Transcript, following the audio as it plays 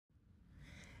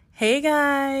Hey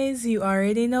guys, you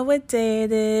already know what day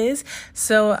it is.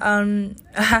 So,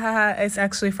 it's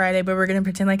actually Friday, but we're gonna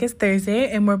pretend like it's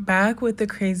Thursday, and we're back with the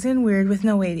crazy and weird with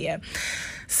no idea.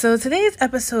 So today's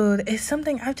episode is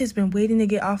something I've just been waiting to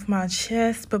get off my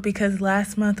chest, but because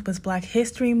last month was Black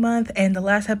History Month, and the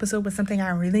last episode was something I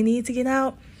really need to get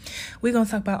out, we're gonna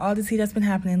talk about all the tea that's been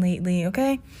happening lately,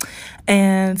 okay?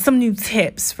 And some new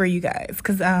tips for you guys,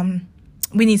 because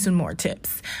we need some more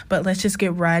tips. But let's just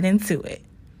get right into it.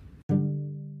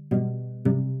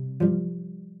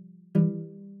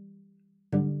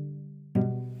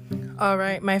 All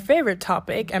right, my favorite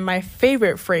topic and my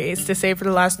favorite phrase to say for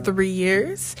the last 3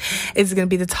 years is going to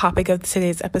be the topic of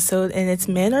today's episode, and it's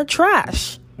men are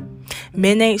trash.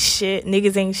 Men ain't shit,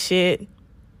 niggas ain't shit,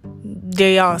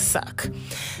 they all suck.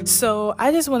 So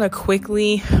I just want to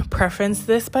quickly preference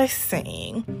this by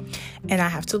saying, and I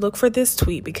have to look for this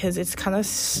tweet because it's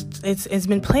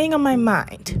been playing on my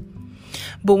mind.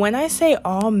 But when I say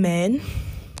all men,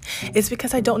 it's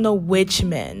because I don't know which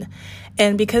men.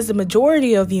 And because the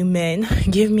majority of you men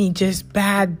give me just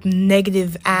bad,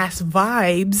 negative ass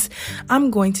vibes,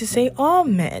 I'm going to say all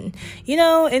men. You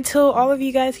know, until all of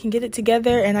you guys can get it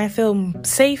together and I feel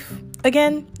safe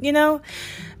again, you know?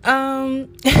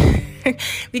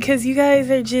 Because you guys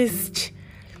are just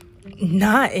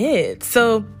not it.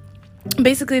 So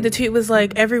basically, the tweet was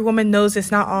like, every woman knows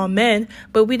it's not all men,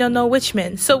 but we don't know which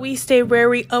men. So we stay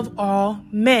wary of all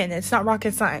men. It's not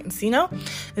rocket science, you know?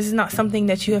 This is not something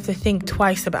that you have to think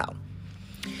twice about.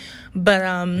 But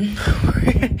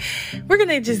we're going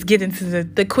to just get into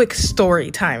the quick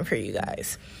story time for you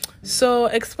guys. So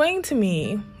explain to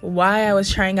me why I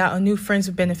was trying out a new friends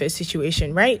with benefits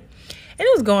situation, right? And it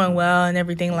was going well and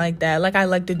everything like that. Like I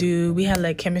like to do. We had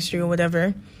like chemistry or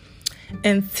whatever.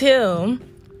 Until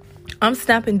I'm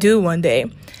snapping dude one day,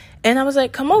 and I was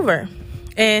like, come over.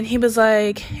 And he was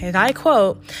like, and I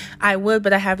quote, I would,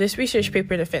 but I have this research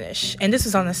paper to finish. And this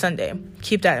was on a Sunday.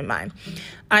 Keep that in mind.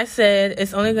 I said,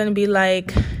 it's only going to be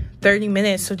like 30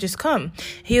 minutes, so just come.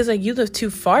 He was like, you live too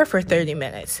far for 30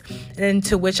 minutes. And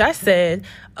to which I said,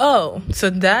 oh, so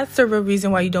that's the real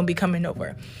reason why you don't be coming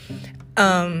over.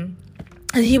 And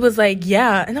he was like,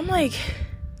 yeah. And I'm like,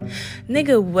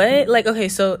 nigga, what? Like, okay,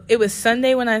 so it was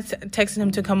Sunday when I texted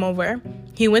him to come over.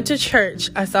 He went to church.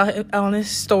 I saw him on his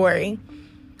story.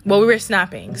 Well, we were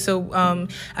snapping. So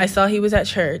I saw he was at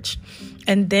church.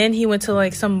 And then he went to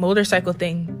like some motorcycle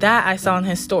thing that I saw on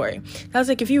his story. I was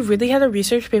like, if you really had a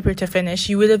research paper to finish,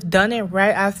 you would have done it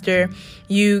right after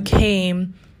you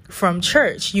came from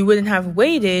church. You wouldn't have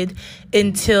waited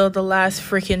until the last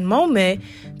freaking moment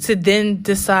to then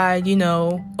decide, you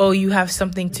know, oh, you have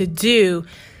something to do.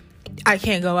 I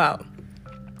can't go out.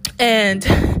 And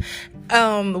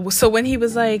so when he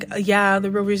was like, yeah, the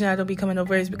real reason I don't be coming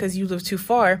over is because you live too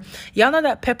far. Y'all know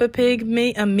that Peppa Pig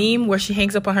meme where she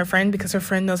hangs up on her friend because her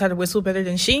friend knows how to whistle better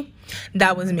than she?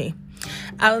 That was me.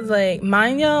 I was like,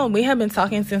 mind y'all, we have been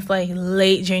talking since like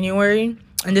late January.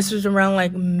 And this was around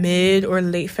like mid or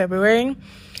late February.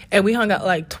 And we hung out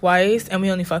like twice and we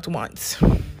only fucked once.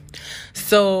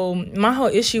 So my whole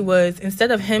issue was, instead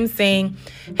of him saying,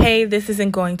 hey, this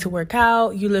isn't going to work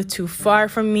out, you live too far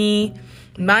from me.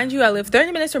 Mind you, I live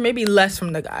 30 minutes or maybe less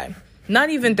from the guy. Not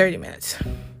even 30 minutes.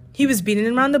 He was beating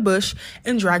around the bush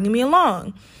and dragging me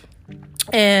along.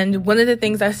 And one of the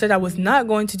things I said I was not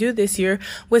going to do this year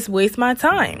was waste my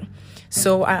time.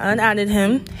 So I unadded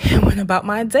him and went about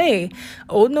my day.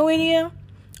 Old no idea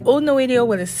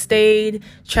would have stayed,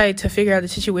 tried to figure out a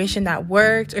situation that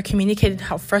worked, or communicated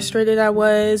how frustrated I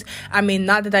was. I mean,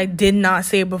 not that I did not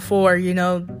say it before, you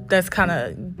know, that's kind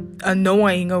of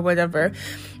annoying or whatever.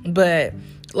 But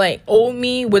like old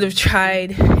me would have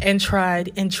tried.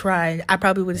 I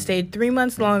probably would have stayed 3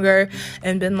 months longer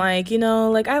and been like, you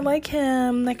know, like I like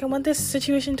him, like I want this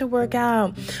situation to work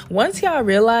out. Once y'all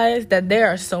realize that there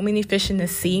are so many fish in the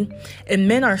sea and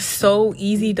men are so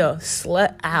easy to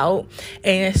slut out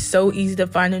and it's so easy to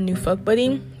find a new fuck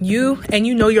buddy, you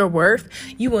know your worth,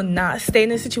 you will not stay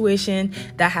in a situation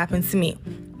that happens to me.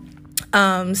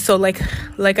 So like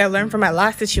I learned from my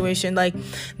last situation, like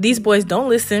these boys don't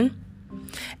listen.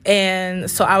 And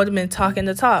so I would have been talking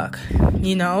the talk,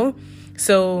 you know?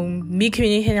 So me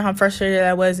communicating how frustrated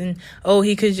I was, and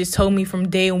he could have just told me from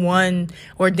day one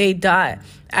or day dot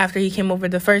after he came over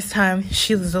the first time,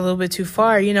 she was a little bit too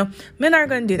far, you know? Men aren't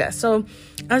going to do that. So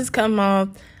I just cut him off.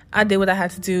 I did what I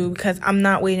had to do because I'm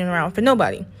not waiting around for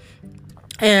nobody.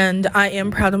 And I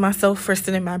am proud of myself for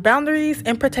setting my boundaries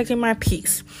and protecting my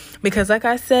peace. Because like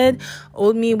I said,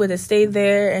 old me would have stayed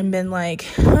there and been like,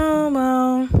 oh,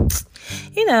 well,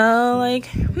 you know,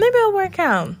 like, maybe it'll work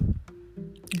out.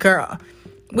 Girl,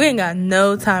 We ain't got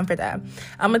no time for that.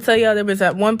 I'm gonna tell y'all, there was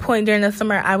at one point during the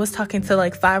summer, I was talking to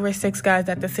like 5 or 6 guys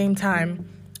at the same time.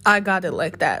 I got it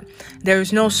like that.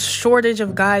 There's no shortage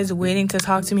of guys waiting to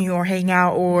talk to me or hang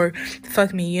out or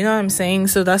fuck me. You know what I'm saying?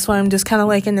 So that's why I'm just kind of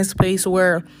like in this place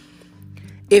where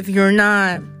if you're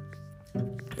not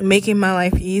making my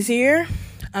life easier,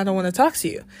 I don't want to talk to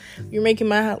you. You're making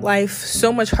my life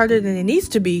so much harder than it needs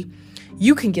to be.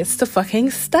 You can get to fucking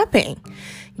stepping,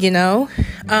 you know?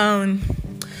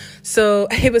 So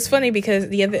it was funny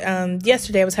because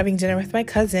yesterday I was having dinner with my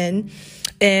cousin,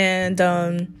 and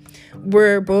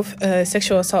we're both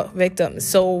sexual assault victims.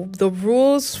 So the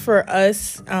rules for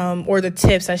us, or the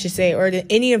tips, I should say, or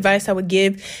any advice I would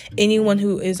give anyone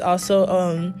who is also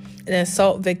an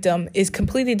assault victim is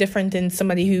completely different than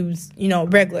somebody who's,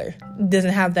 regular,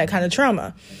 doesn't have that kind of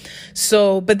trauma.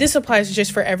 So, but this applies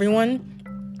just for everyone,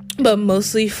 but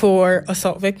mostly for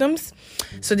assault victims.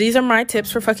 So these are my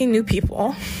tips for fucking new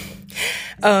people,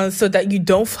 so that you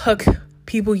don't fuck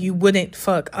people you wouldn't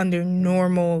fuck under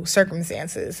normal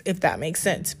circumstances, if that makes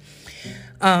sense.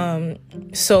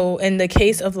 So in the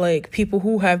case of like people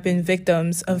who have been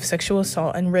victims of sexual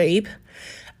assault and rape,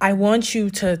 I want you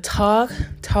to talk.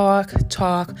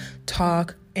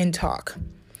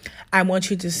 I want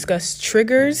you to discuss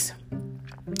triggers.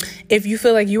 If you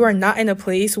feel like you are not in a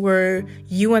place where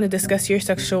you want to discuss your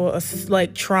sexual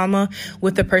trauma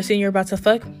with the person you're about to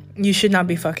fuck, you should not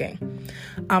be fucking.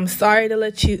 I'm sorry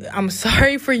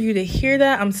for you to hear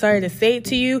that. I'm sorry to say it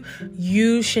to you.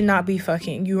 You should not be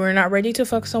fucking. You are not ready to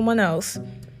fuck someone else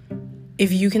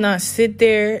if you cannot sit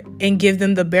there and give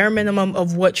them the bare minimum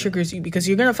of what triggers you, because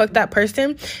you're going to fuck that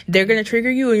person. They're going to trigger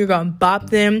you, and you're going to bop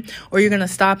them, or you're going to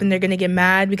stop and they're going to get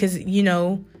mad because,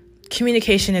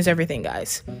 communication is everything,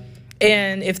 guys.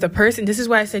 And if the person, this is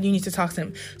why I said you need to talk to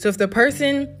them. So if the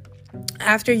person,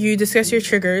 after you discuss your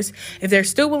triggers, if they're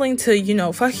still willing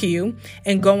to, fuck you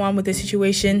and go on with the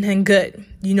situation, then good.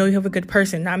 You have a good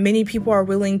person. Not many people are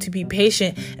willing to be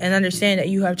patient and understand that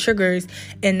you have triggers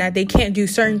and that they can't do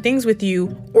certain things with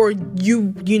you, or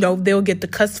they'll get the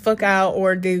cuss fuck out,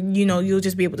 or you'll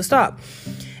just be able to stop.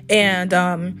 And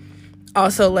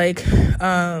also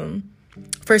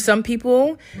for some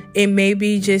people, it may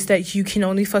be just that you can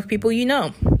only fuck people you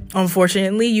know.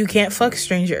 Unfortunately, you can't fuck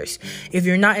strangers. If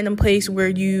you're not in a place where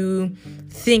you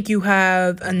think you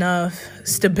have enough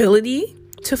stability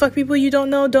to fuck people you don't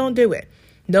know, don't do it.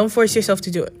 Don't force yourself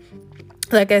to do it.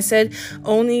 Like I said,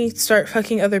 only start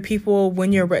fucking other people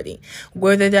when you're ready.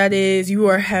 Whether that is you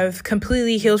have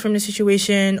completely healed from the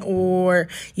situation, or,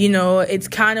 it's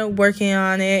kind of working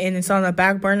on it and it's on the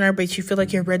back burner, but you feel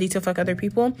like you're ready to fuck other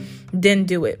people, then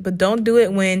do it. But don't do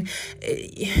it when,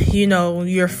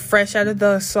 you're fresh out of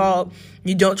the assault.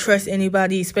 You don't trust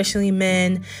anybody, especially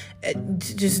men.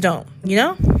 Just don't,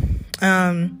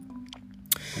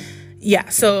 Yeah,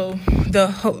 so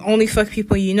the only fuck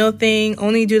people thing,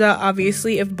 only do that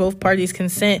obviously if both parties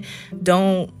consent.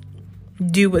 Don't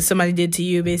do what somebody did to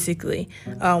you, basically,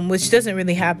 which doesn't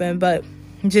really happen, but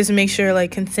just make sure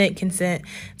consent,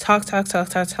 talk,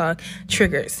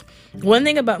 triggers. One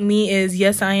thing about me is,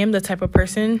 yes, I am the type of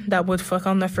person that would fuck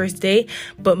on the first date,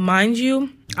 but mind you,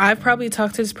 I probably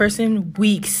talked to this person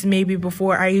weeks maybe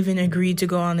before I even agreed to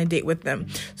go on a date with them.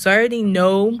 So I already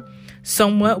know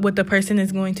somewhat what the person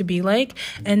is going to be like,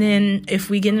 and then if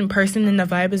we get in person and the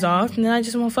vibe is off, then I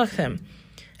just won't fuck them.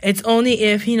 It's only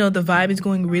if the vibe is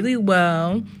going really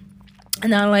well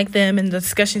and I like them and the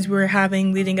discussions we were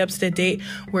having leading up to the date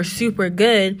were super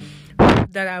good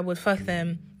that I would fuck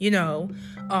them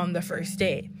on the first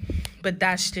date. But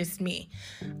that's just me.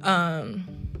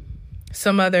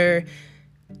 Some other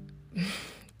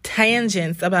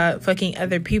tangents about fucking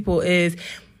other people is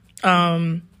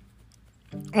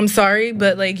I'm sorry,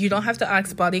 but you don't have to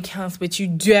ask body counts, but you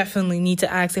definitely need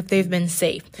to ask if they've been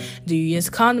safe. Do you use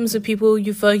condoms with people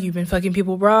you fuck? You've been fucking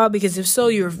people raw? Because if so,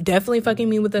 you're definitely fucking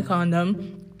me with a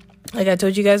condom. Like I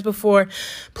told you guys before,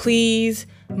 please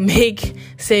make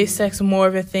safe sex more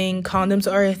of a thing. Condoms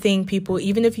are a thing, people.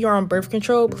 Even if you're on birth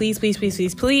control, please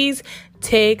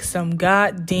take some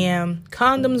goddamn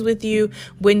condoms with you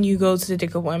when you go to the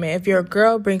dick appointment. If you're a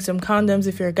girl, bring some condoms.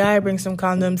 If you're a guy, bring some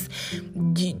condoms.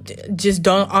 Just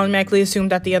don't automatically assume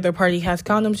that the other party has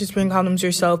condoms. Just bring condoms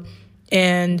yourself.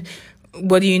 And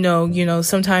what do you know?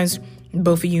 Sometimes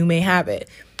both of you may have it.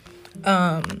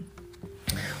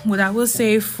 What I will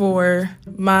say for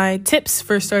my tips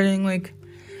for starting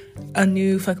a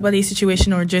new fuck buddy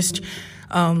situation, or just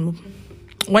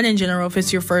one in general, if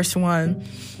it's your first one,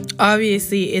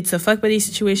 obviously it's a fuck buddy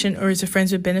situation or it's a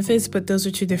friends with benefits, but those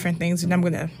are two different things, and I'm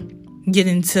gonna get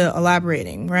into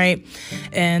elaborating, right?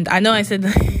 And I know I said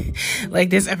like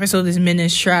this episode is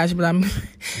menace trash, but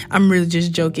I'm really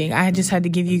just joking. I just had to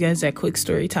give you guys that quick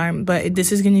story time, but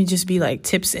this is gonna just be like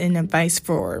tips and advice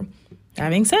for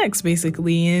having sex,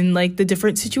 basically, and like the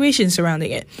different situations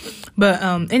surrounding it. But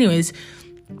anyways,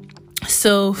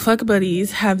 so fuck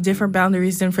buddies have different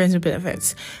boundaries than friends with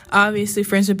benefits. Obviously,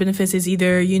 friends with benefits is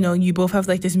either, you both have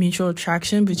like this mutual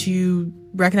attraction, but you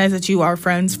recognize that you are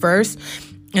friends first.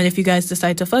 And if you guys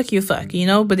decide to fuck, you fuck,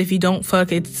 But if you don't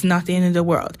fuck, it's not the end of the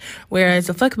world. Whereas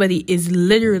a fuck buddy is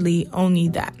literally only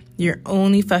that. You're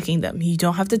only fucking them. You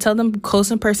don't have to tell them close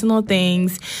and personal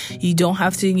things. You don't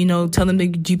have to, tell them the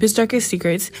deepest, darkest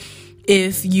secrets.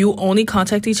 If you only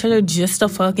contact each other just to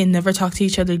fuck and never talk to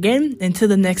each other again until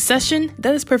the next session,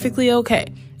 that is perfectly okay,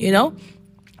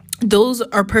 Those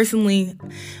are personally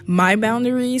my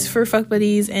boundaries for fuck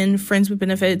buddies and friends with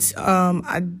benefits.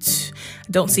 I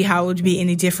don't see how it would be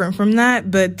any different from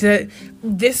that, but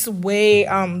this way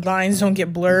lines don't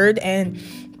get blurred and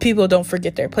people don't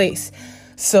forget their place.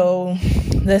 So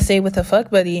let's say with a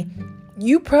fuck buddy,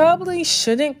 you probably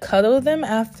shouldn't cuddle them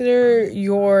after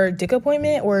your dick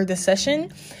appointment or the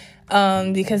session,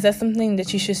 because that's something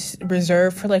that you should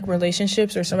reserve for like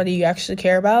relationships or somebody you actually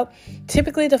care about.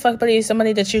 Typically, the fuck buddy is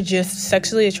somebody that you're just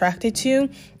sexually attracted to,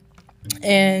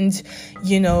 and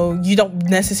you don't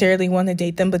necessarily want to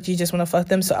date them, but you just want to fuck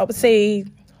them. So I would say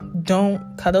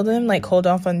don't cuddle them, like hold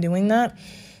off on doing that.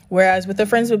 Whereas with the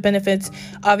friends with benefits,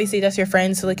 obviously that's your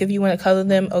friend. So like if you want to cuddle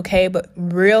them, okay, but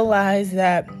realize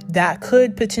that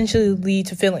could potentially lead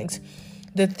to feelings.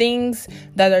 The things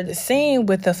that are the same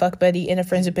with the fuck buddy and the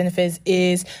friends with benefits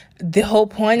is the whole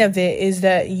point of it is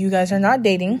that you guys are not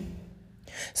dating.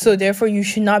 So therefore you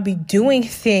should not be doing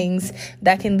things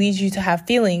that can lead you to have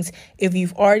feelings if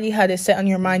you've already had it set on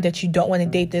your mind that you don't want to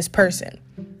date this person.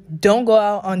 Don't go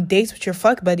out on dates with your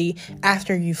fuck buddy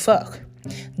after you fuck.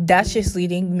 That's just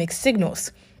leading mixed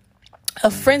signals.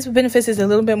 Friends with benefits is a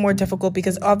little bit more difficult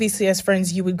because obviously as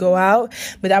friends you would go out,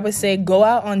 but I would say go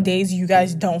out on days you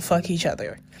guys don't fuck each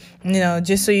other,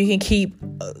 just so you can keep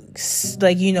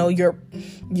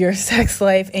your sex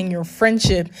life and your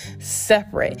friendship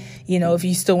separate, if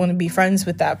you still want to be friends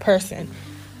with that person.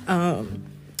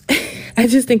 I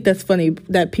just think that's funny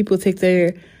that people take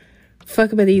their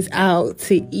fuck buddies out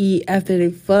to eat after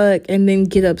they fuck and then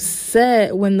get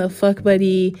upset when the fuck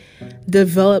buddy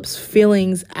develops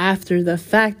feelings after the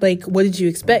fact. Like, what did you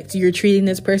expect? You're treating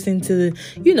this person to,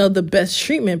 the best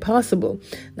treatment possible.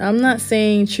 Now, I'm not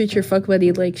saying treat your fuck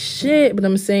buddy like shit, but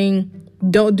I'm saying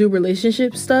don't do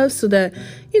relationship stuff so that,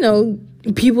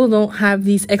 people don't have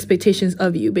these expectations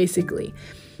of you, basically.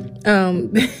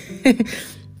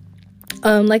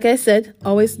 Like I said,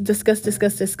 always discuss.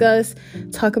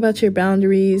 Talk about your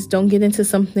boundaries. Don't get into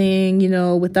something,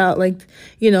 without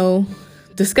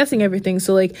discussing everything.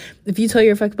 So like if you tell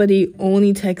your fuck buddy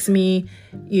only text me,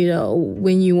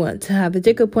 when you want to have a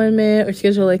dick appointment or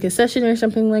schedule like a session or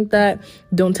something like that,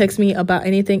 don't text me about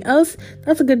anything else.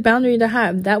 That's a good boundary to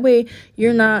have. That way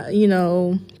you're not,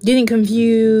 getting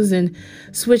confused and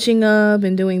switching up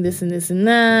and doing this and this and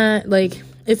that. Like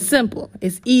it's simple.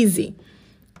 It's easy.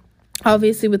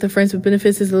 Obviously, with the friends with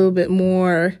benefits, it's a little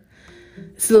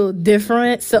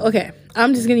different. So, okay,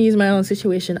 I'm just going to use my own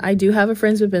situation. I do have a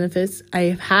friends with benefits. I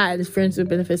have had friends with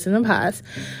benefits in the past.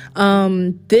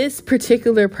 This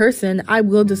particular person, I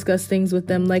will discuss things with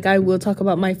them. Like, I will talk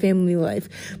about my family life,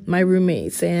 my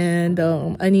roommates, and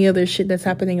any other shit that's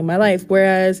happening in my life.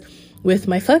 Whereas with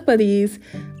my fuck buddies,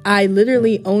 I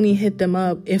literally only hit them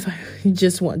up if I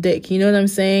just want dick. You know what I'm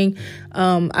saying?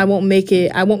 I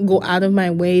won't go out of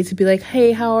my way to be like,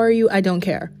 hey, how are you? I don't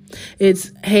care.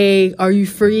 It's, hey, are you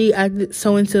free at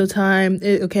so-and-so time?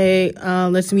 Okay,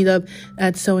 let's meet up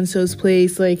at so-and-so's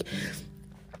place. Like,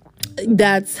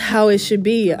 that's how it should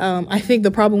be. I think the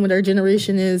problem with our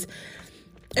generation is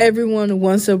everyone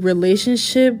wants a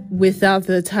relationship without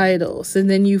the titles. And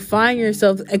then you find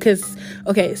yourself, because,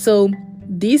 okay, so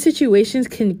these situations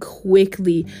can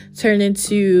quickly turn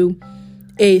into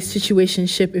a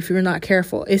situationship if you're not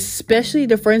careful, especially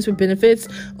the friends with benefits,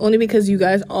 only because you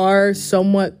guys are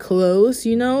somewhat close,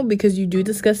 because you do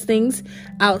discuss things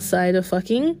outside of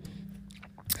fucking.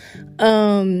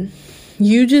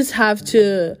 You just have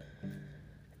to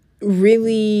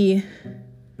really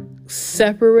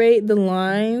separate the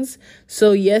lines.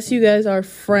 So yes, you guys are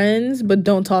friends, but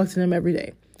don't talk to them every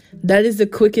day. That is the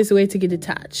quickest way to get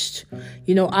attached.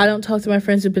 I don't talk to my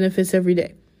friends with benefits every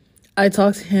day. I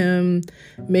talk to him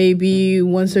maybe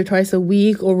once or twice a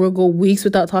week, or we'll go weeks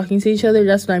without talking to each other.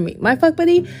 That's what I mean. My fuck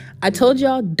buddy, I told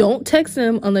y'all, don't text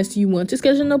them unless you want to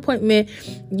schedule an appointment.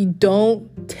 You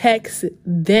don't text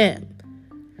them.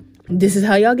 This is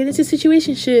how y'all get into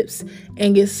situationships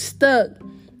and get stuck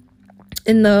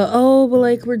in the, oh, but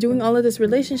like we're doing all of this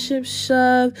relationship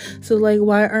stuff, so like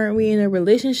why aren't we in a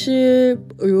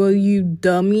relationship? Well, you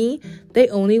dummy, they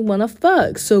only want to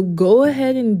fuck, so go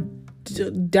ahead and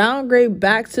downgrade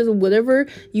back to whatever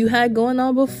you had going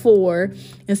on before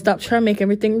and stop trying to make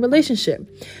everything a relationship.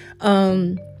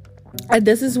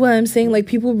 This is what I'm saying, like,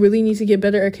 people really need to get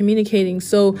better at communicating.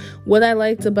 So what I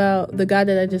liked about the guy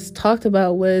that I just talked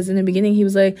about was, in the beginning, he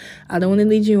was like, I don't want to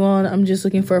lead you on, I'm just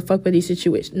looking for a fuck buddy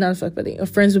situation. Not a fuck buddy, a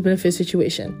friends with benefits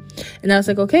situation. And I was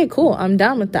like, okay, cool, I'm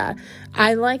down with that.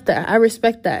 I like that, I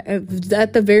respect that.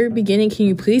 At the very beginning, can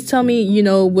you please tell me, you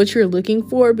know, what you're looking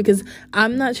for? Because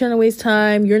I'm not trying to waste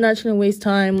time, you're not trying to waste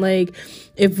time. Like,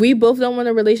 if we both don't want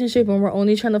a relationship and we're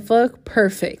only trying to fuck,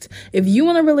 perfect. If you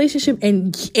want a relationship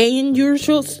and you're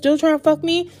still trying to fuck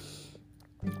me,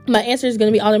 my answer is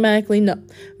going to be automatically no.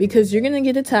 Because you're going to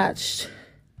get attached.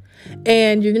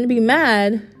 And you're going to be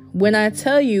mad when I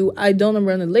tell you I don't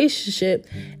want a relationship.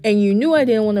 And you knew I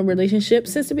didn't want a relationship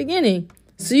since the beginning.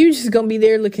 So you're just going to be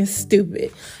there looking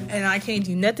stupid. And I can't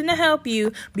do nothing to help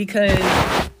you because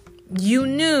you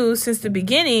knew since the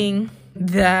beginning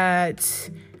that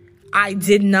I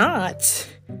did not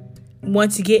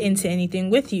want to get into anything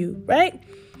with you, right?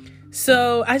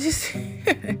 So I just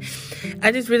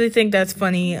really think that's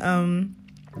funny.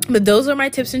 But those are my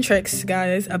tips and tricks,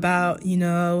 guys, about, you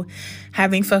know,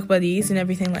 having fuck buddies and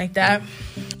everything like that.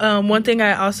 One thing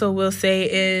I also will say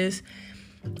is,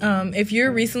 if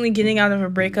you're recently getting out of a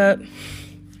breakup,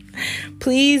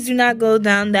 please do not go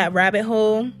down that rabbit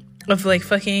hole of like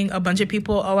fucking a bunch of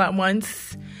people all at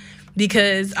once.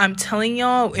 Because I'm telling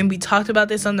y'all, and we talked about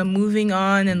this on the moving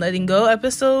on and letting go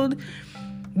episode,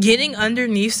 getting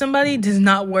underneath somebody does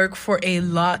not work for a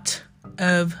lot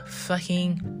of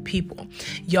fucking people.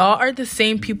 Y'all are the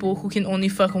same people who can only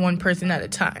fuck one person at a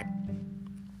time.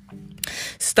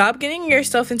 Stop getting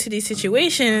yourself into these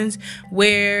situations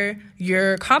where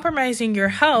you're compromising your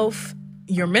health,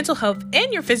 your mental health,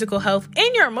 and your physical health,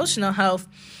 and your emotional health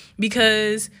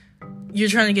because you're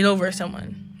trying to get over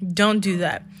someone. Don't do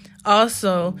that.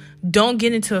 Also, don't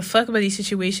get into a fuck buddy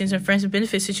situations and friends with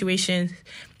benefits situations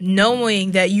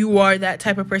knowing that you are that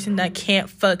type of person that can't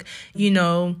fuck, you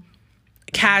know,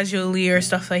 casually or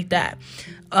stuff like that.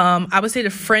 I would say the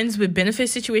friends with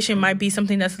benefits situation might be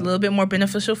something that's a little bit more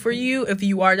beneficial for you if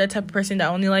you are that type of person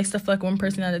that only likes to fuck one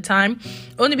person at a time.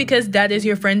 Only because that is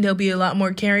your friend, they'll be a lot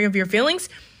more caring of your feelings.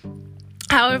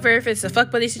 However, if it's a fuck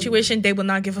buddy situation, they will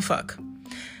not give a fuck.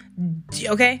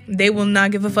 Okay? They will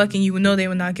not give a fuck, and you will know they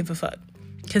will not give a fuck.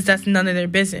 Because that's none of their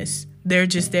business. They're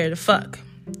just there to fuck.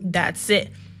 That's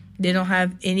it. They don't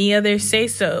have any other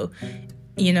say-so,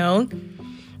 you know?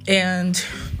 And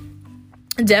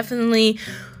definitely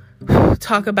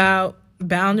talk about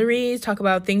boundaries. Talk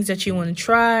about things that you want to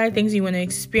try, things you want to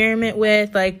experiment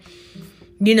with. Like,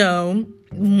 you know,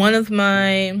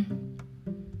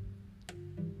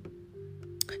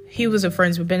 he was a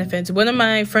friends with benefits. One of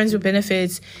my friends with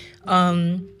benefits,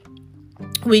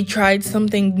 we tried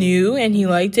something new and he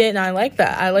liked it, and I like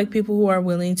that. I like people who are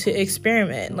willing to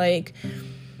experiment. Like,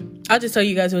 I'll just tell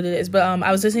you guys what it is. But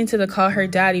I was listening to the Call Her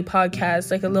Daddy podcast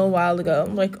like a little while ago,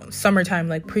 like summertime,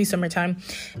 like pre-summertime,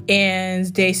 and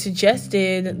they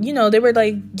suggested, you know, they were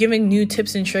like giving new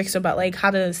tips and tricks about like how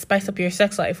to spice up your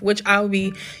sex life, which I'll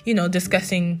be, you know,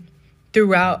 discussing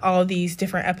throughout all these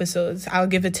different episodes. I'll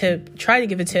try to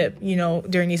give a tip, you know,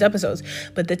 during these episodes.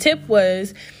 But the tip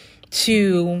was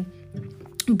to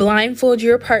blindfold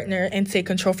your partner and take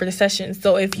control for the session.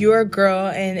 So if you're a girl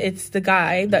and it's the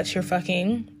guy that you're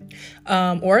fucking,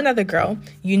 or another girl,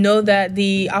 you know that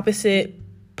the opposite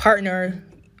partner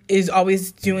is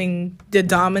always doing the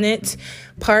dominant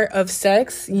part of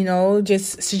sex, you know,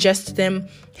 just suggest to them,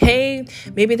 hey,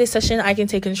 maybe this session I can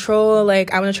take control.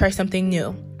 Like, I want to try something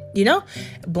new. You know,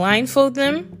 blindfold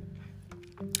them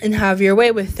and have your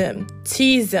way with them.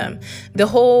 Tease them.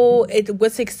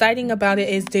 What's exciting about it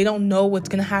is they don't know what's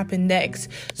going to happen next.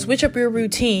 Switch up your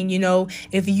routine. You know,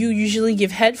 if you usually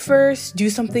give head first, do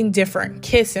something different.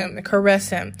 Kiss him, caress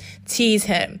him, tease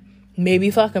him.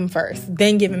 Maybe fuck him first,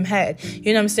 then give him head.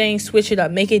 You know what I'm saying? Switch it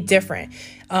up. Make it different.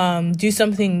 Do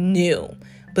something new.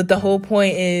 But the whole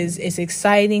point is it's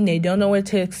exciting. They don't know what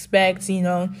to expect, you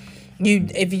know.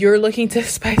 If you're looking to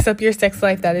spice up your sex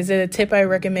life, that is a tip I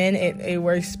recommend. It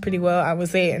works pretty well. I would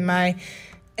say in my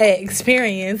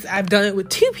experience, I've done it with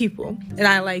 2 people and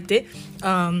I liked it.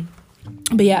 But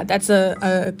yeah, that's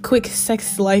a quick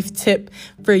sex life tip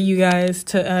for you guys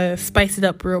to spice it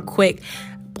up real quick.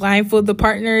 Blindfold the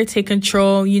partner, take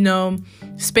control, you know,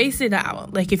 space it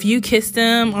out. Like if you kiss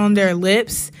them on their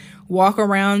lips walk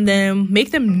around them,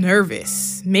 make them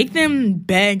nervous, make them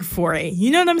beg for it.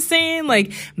 You know what I'm saying?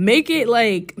 Like, make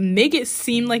it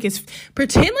seem like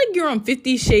pretend like you're on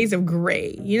 50 Shades of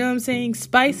Grey. You know what I'm saying?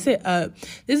 Spice it up.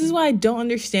 This is why I don't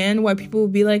understand why people will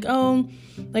be like, oh,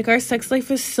 like, our sex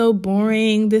life is so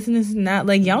boring, this and this and that.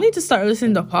 Like, y'all need to start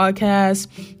listening to podcasts.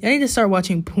 Y'all need to start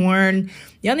watching porn.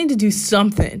 Y'all need to do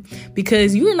something,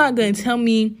 because you are not going to tell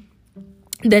me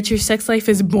that your sex life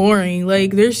is boring.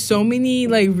 Like, there's so many,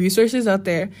 like, resources out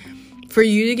there for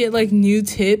you to get, like, new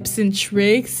tips and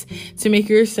tricks to make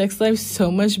your sex life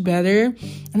so much better.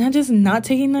 And I'm just not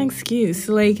taking that excuse.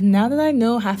 Like, now that I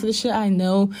know half of the shit I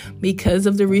know because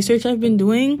of the research I've been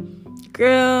doing,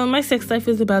 girl, my sex life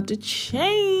is about to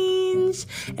change,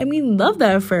 and we love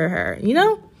that for her, you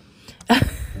know? I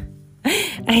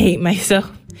hate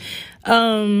myself.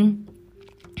 I'm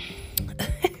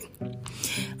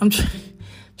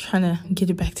trying to get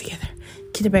it back together.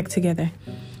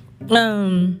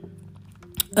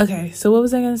 Okay, so what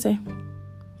was I gonna say?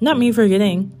 Not me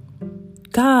forgetting.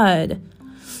 God.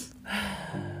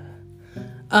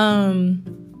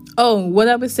 Oh, what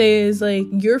I would say is, like,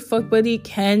 your fuck buddy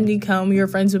can become your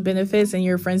friends with benefits, and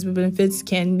your friends with benefits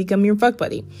can become your fuck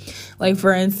buddy. Like,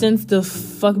 for instance, the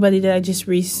fuck buddy that I just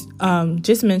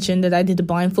mentioned that I did the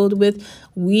blindfold with,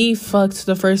 we fucked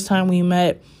the first time we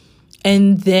met,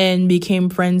 and then became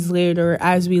friends later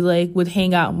as we, like, would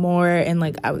hang out more, and,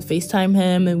 like, I would FaceTime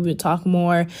him and we would talk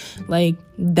more. Like,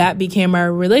 that became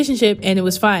our relationship, and it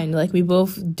was fine. Like, we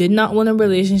both did not want a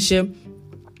relationship.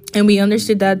 And we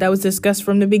understood that was discussed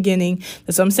from the beginning.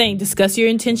 That's what I'm saying. Discuss your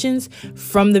intentions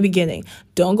from the beginning.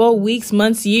 Don't go weeks,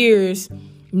 months, years,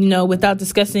 without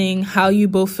discussing how you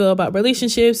both feel about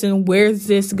relationships and where's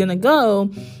this gonna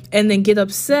go. And then get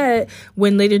upset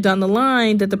when later down the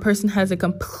line that the person has a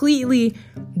completely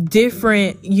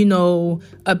different,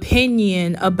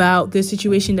 opinion about the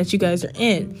situation that you guys are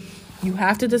in. You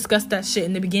have to discuss that shit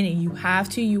in the beginning. You have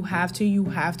to.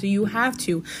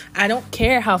 I don't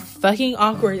care how fucking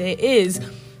awkward it is.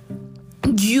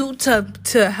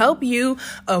 To help you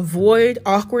avoid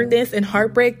awkwardness and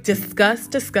heartbreak, discuss.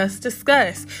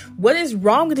 What is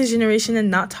wrong with this generation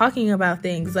and not talking about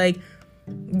things? Like,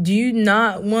 do you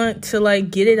not want to,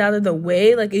 like, get it out of the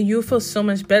way? Like, you'll feel so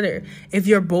much better if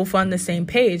you're both on the same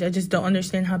page. I just don't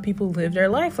understand how people live their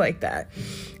life like that.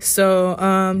 So,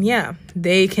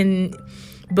 they can,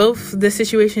 both the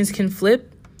situations can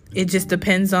flip. It just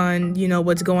depends on,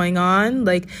 what's going on.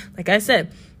 Like I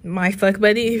said, my fuck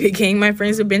buddy became my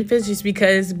friends with benefits just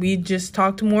because we just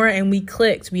talked more and we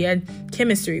clicked. We had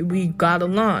chemistry. We got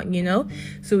along,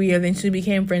 So we eventually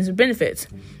became friends with benefits.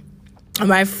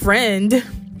 My friend,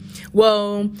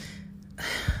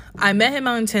 I met him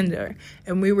on Tinder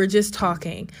and we were just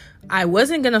talking. I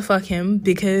wasn't gonna fuck him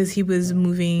because he was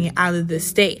moving out of the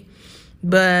state,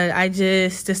 but I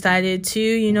just decided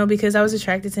to, because I was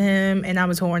attracted to him and I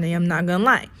was horny, I'm not gonna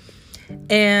lie.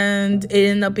 And it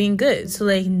ended up being good. So,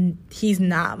 like, he's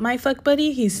not my fuck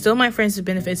buddy. He's still my friends with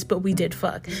benefits, but we did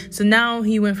fuck. So now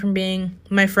he went from being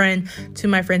my friend to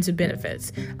my friends with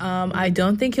benefits. I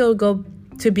don't think he'll go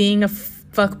to being a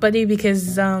fuck buddy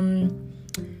because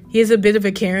he has a bit of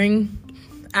a caring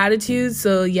attitude.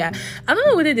 So yeah, I don't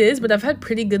know what it is, but I've had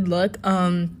pretty good luck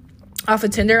off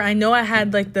of Tinder. I know I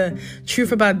had, like, the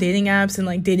truth about dating apps and,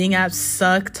 like, dating apps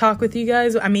suck talk with you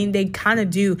guys. I mean, they kind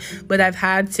of do, but I've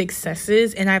had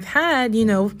successes and I've had,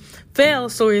 fail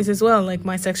stories as well, like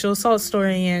my sexual assault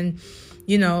story and,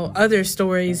 other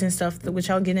stories and stuff, which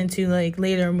I'll get into, like,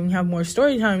 later when we have more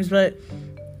story times. But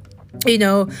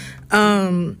you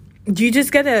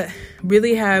just gotta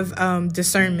really have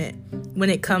discernment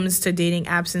when it comes to dating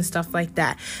apps and stuff like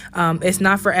that. It's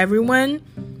not for everyone.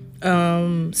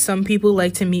 Some people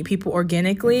like to meet people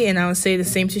organically, and I would say the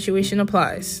same situation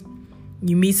applies.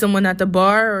 You meet someone at the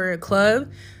bar or a club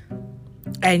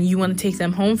and you want to take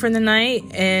them home for the night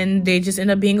and they just end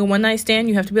up being a one-night stand.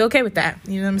 You have to be okay with that.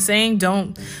 You know what I'm saying?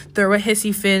 Don't throw a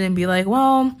hissy fit and be like,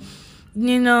 well,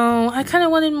 I kind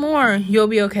of wanted more. You'll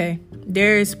be okay.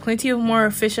 There's plenty of more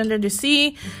fish under the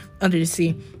sea.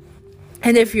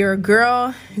 And if you're a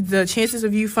girl, the chances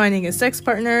of you finding a sex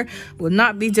partner will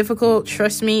not be difficult.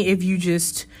 Trust me, if you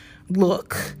just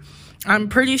look. I'm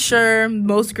pretty sure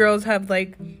most girls have,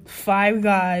 like, 5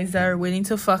 guys that are waiting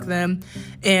to fuck them,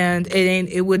 and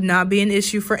it would not be an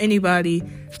issue for anybody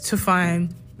to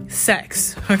find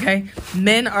sex. Okay,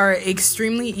 men are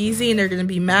extremely easy, and they're gonna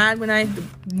be mad when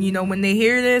when they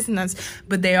hear this,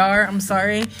 but they are. I'm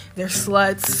sorry, they're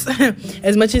sluts.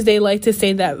 As much as they like to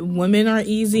say that women are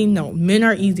easy, no, men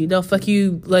are easy. They'll fuck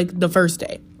you, like, the first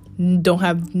day. Don't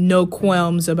have no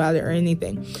qualms about it or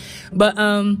anything. But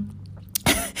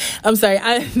I'm sorry.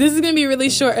 This is gonna be a really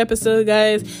short episode,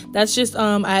 guys. That's just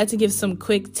I had to give some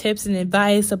quick tips and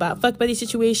advice about fuck buddy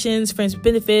situations, friends with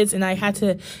benefits, and I had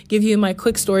to give you my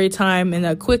quick story time and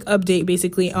a quick update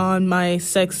basically on my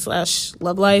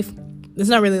sex/love life. It's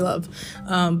not really love,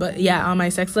 but yeah, on my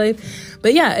sex life.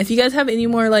 But yeah, if you guys have any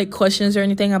more like questions or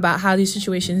anything about how these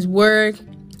situations work,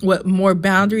 what more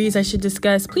boundaries I should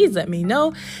discuss, please let me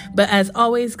know. But as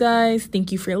always, guys,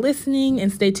 thank you for listening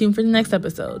and stay tuned for the next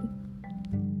episode.